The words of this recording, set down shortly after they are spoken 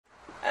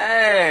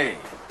Hey,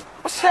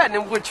 what's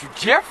happening with you,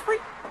 Jeffrey?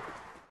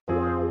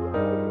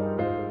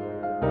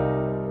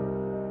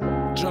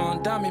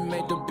 John Dami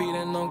made the beat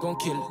and I'm gon'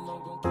 kill it.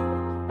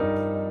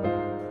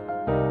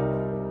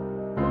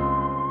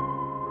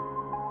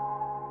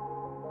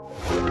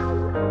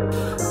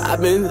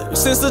 I've been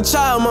since a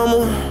child,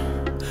 mama,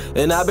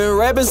 and I've been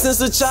rapping since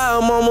a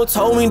child, mama.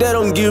 Told me that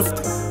I'm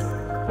gifted,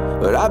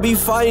 but I be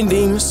fighting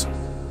demons.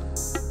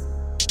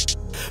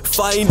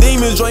 Fighting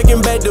demons,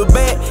 drinking back to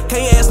back.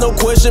 Can't ask no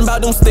question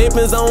about them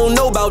steppins, I don't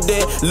know about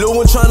that. Lil'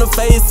 one tryna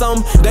fade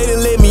something, they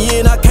done let me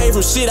in. I came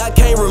from shit, I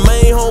can't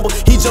remain humble.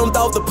 He jumped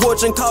off the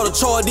porch and caught a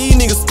charge, these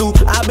niggas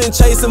stupid. I been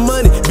chasing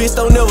money, bitch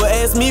don't never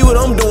ask me what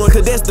I'm doing,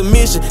 cause that's the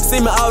mission.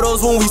 Send me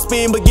autos when we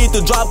spin, but get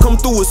the drop,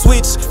 come through a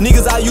switch.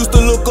 Niggas I used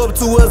to look up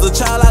to as a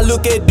child, I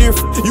look at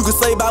different. You can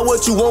say about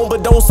what you want,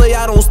 but don't say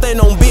I don't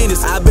stand on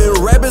business. I been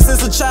rapping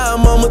since a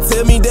child, mama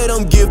tell me that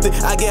I'm gifted.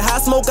 I get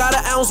high smoke out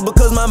an ounce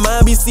because my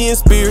mind be seeing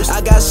spirits. I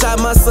got shot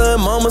my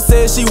son, mama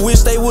said she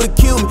wish they would've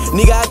killed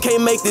me. Nigga, I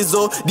can't make this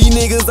up, these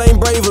niggas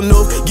ain't brave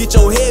enough. Get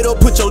your head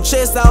up, put your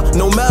chest out.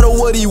 No matter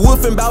what he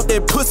woofing about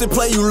that pussy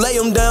play, you lay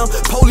him down.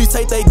 Police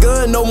take they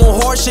gun, no more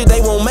hard shit,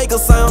 they won't make a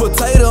sound.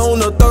 Potato on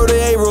the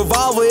 38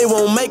 revolver, it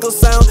won't make a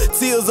sound.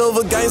 Tears of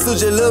a gangster,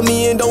 just love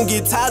me and don't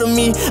get tired of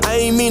me. I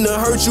ain't mean to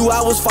hurt you,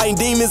 I was fighting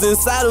demons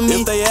inside of me.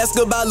 If they ask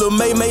about Lil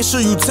Maye, make sure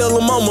you tell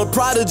them I'm a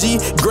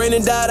prodigy. Granny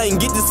died, I ain't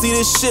get to see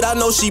this shit, I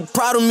know she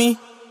proud of me.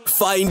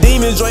 Fighting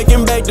demons,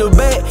 drinking back to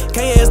back.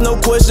 Can't ask no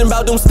question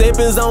about them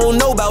steppins, I don't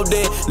know about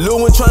that.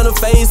 Lil' one tryna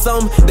fade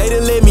something, they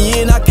done let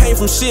me in. I came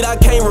from shit, I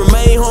can't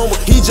remain humble.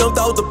 He jumped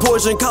off the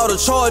porch and caught a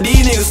charge,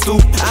 these niggas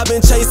stupid. I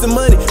been chasing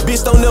money,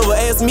 bitch don't never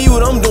ask me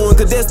what I'm doing,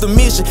 cause that's the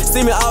mission.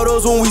 Send me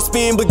autos when we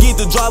spin, but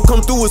get the drop, come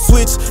through a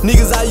switch.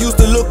 Niggas I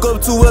used to look up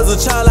to as a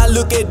child, I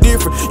look at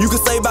different. You can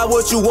say about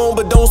what you want,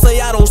 but don't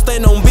say I don't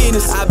stand on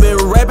business. I been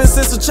rapping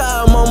since a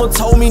child, mama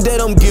told me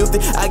that I'm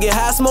gifted. I get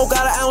high smoke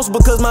out an ounce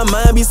because my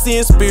mind be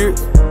seeing spirit. When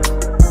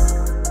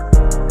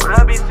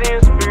I be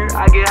seeing spirit,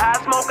 I get high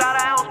smoke out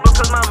of